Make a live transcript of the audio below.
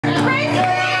Ladies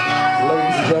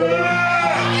and gentlemen,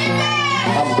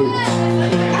 I'm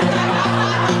Boots.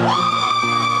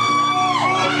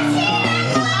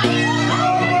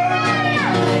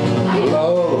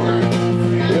 Love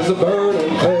is a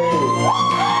burning pain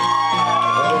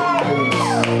that makes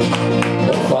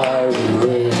a fiery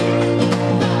ring.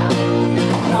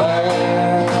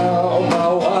 Now my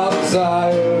wild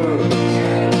desire,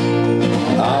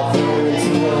 I fell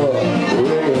into a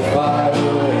ring of fire.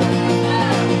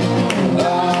 I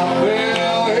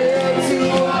fell into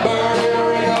a burning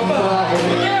ring of fire.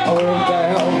 I went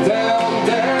down, down,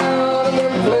 down, and the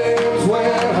flames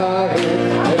went higher,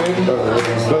 and it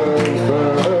burns, burns,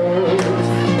 burns.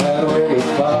 That ring of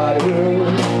fire,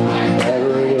 that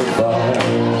ring of fire.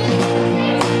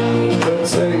 The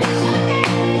taste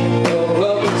of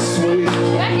love is sweet.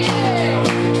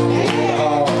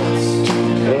 Hearts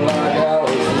like ours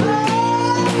beat.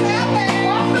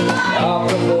 I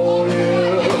feel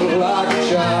you like a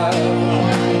child.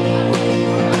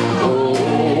 Oh,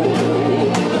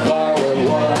 the fire went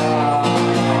wild.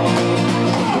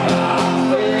 I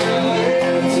fell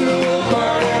into a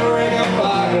burning ring of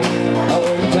fire. I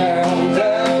went down,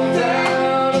 down,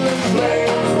 down, and the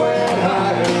flames went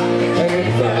higher, and it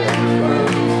burns,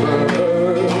 burns,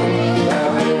 burns. That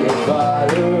ring of fire,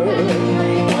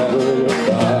 that ring of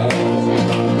fire.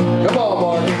 Come on,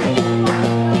 Marty.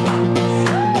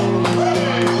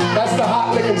 That's the hot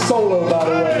licking solo, by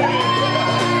the way.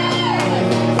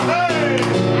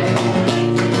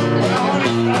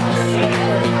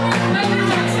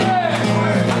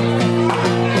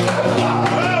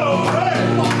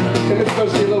 Isn't it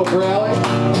supposed to be a little growly?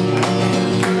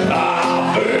 I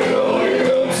fell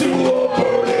into a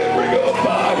burning ring of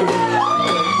fire.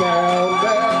 Down,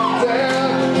 down,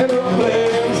 down, and the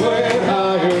flames went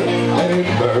higher, and it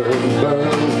burns,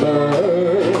 burns,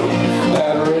 burns.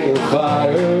 That ring of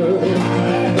fire,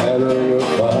 that ring of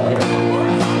fire.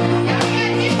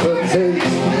 The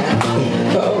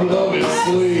taste of love is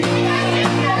sweet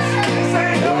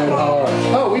and hard.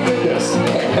 Oh, we did this.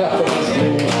 That was me.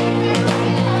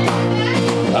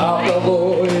 I'll love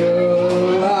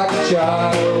you like a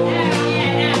child.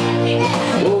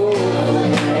 Oh,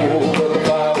 but the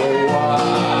fire went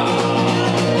wild.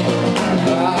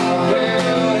 I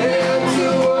fell into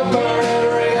a burning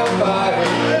ring of fire.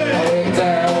 I went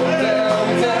down, down,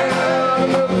 down,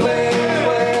 and the flames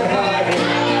went higher.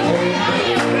 And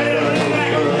it burns,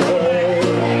 burns, burns.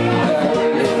 That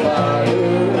ring of fire,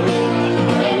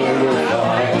 that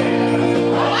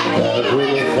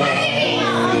ring of fire, that ring of fire.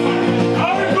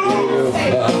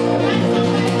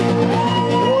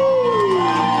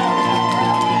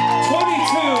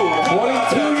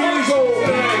 22 years old.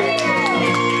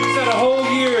 Spent a whole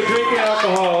year drinking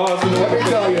alcohol. Let me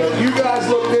tell you, if you guys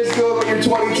look this good when you're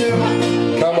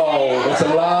 22, come on, that's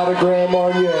a lot of Grand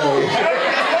Marnier.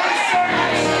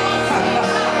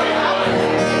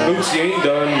 Oops, you ain't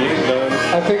done. You ain't done.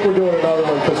 I think we're doing another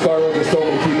one because Carla just told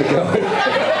me to keep it going.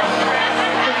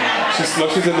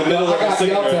 She's in the middle I of my got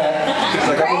yelled cigarette. at. She's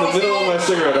like, I'm in the middle of my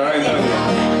cigarette. I ain't done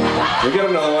yet. We got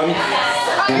another one.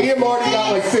 Me and Marty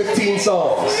got like 15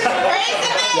 songs.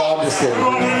 No, I'm just kidding.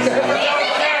 Well,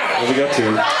 we got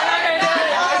two.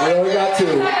 We only got 2.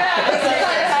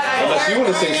 Unless you want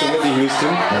to sing some Whitney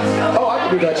Houston. Oh, I can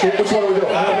do that shit. Which one are we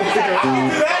doing?